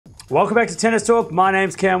Welcome back to Tennis Talk. My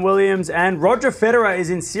name's Cam Williams, and Roger Federer is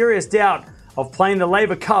in serious doubt of playing the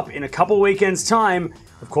Laver Cup in a couple weekends' time.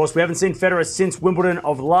 Of course, we haven't seen Federer since Wimbledon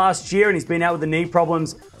of last year, and he's been out with the knee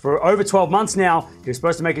problems for over 12 months now. He was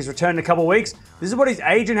supposed to make his return in a couple weeks. This is what his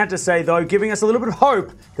agent had to say, though, giving us a little bit of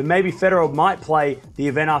hope that maybe Federer might play the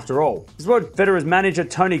event after all. This is what Federer's manager,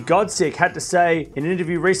 Tony Godsick, had to say in an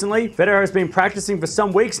interview recently. Federer has been practicing for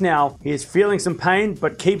some weeks now. He is feeling some pain,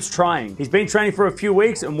 but keeps trying. He's been training for a few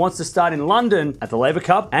weeks and wants to start in London at the Laver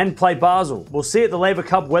Cup and play Basel. We'll see at the Laver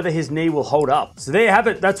Cup whether his knee will hold up. So there you have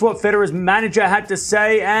it. That's what Federer's manager had to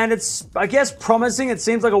say, and it's, I guess, promising. It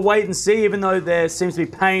seems like a wait and see, even though there seems to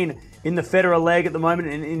be pain in the Federer leg at the moment,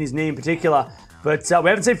 and in his knee in particular. But we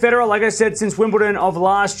haven't seen Federer, like I said, since Wimbledon of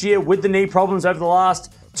last year with the knee problems over the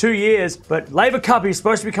last 2 years. But Laver Cup, he's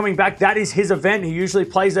supposed to be coming back. That is his event. He usually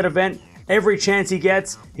plays that event every chance he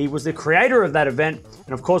gets. He was the creator of that event.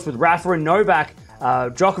 And of course, with Rafa and Novak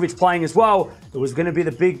Djokovic playing as well, it was going to be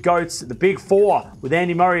the big goats, the big four, with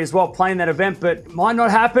Andy Murray as well playing that event, but might not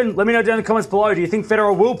happen. Let me know down in the comments below. Do you think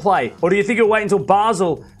Federer will play? Or do you think he'll wait until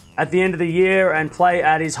Basel at the end of the year and play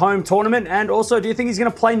at his home tournament? And also, do you think he's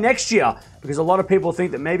going to play next year? Because a lot of people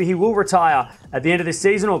think that maybe he will retire at the end of this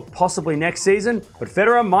season or possibly next season. But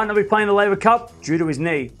Federer might not be playing the Laver Cup due to his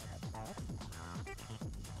knee.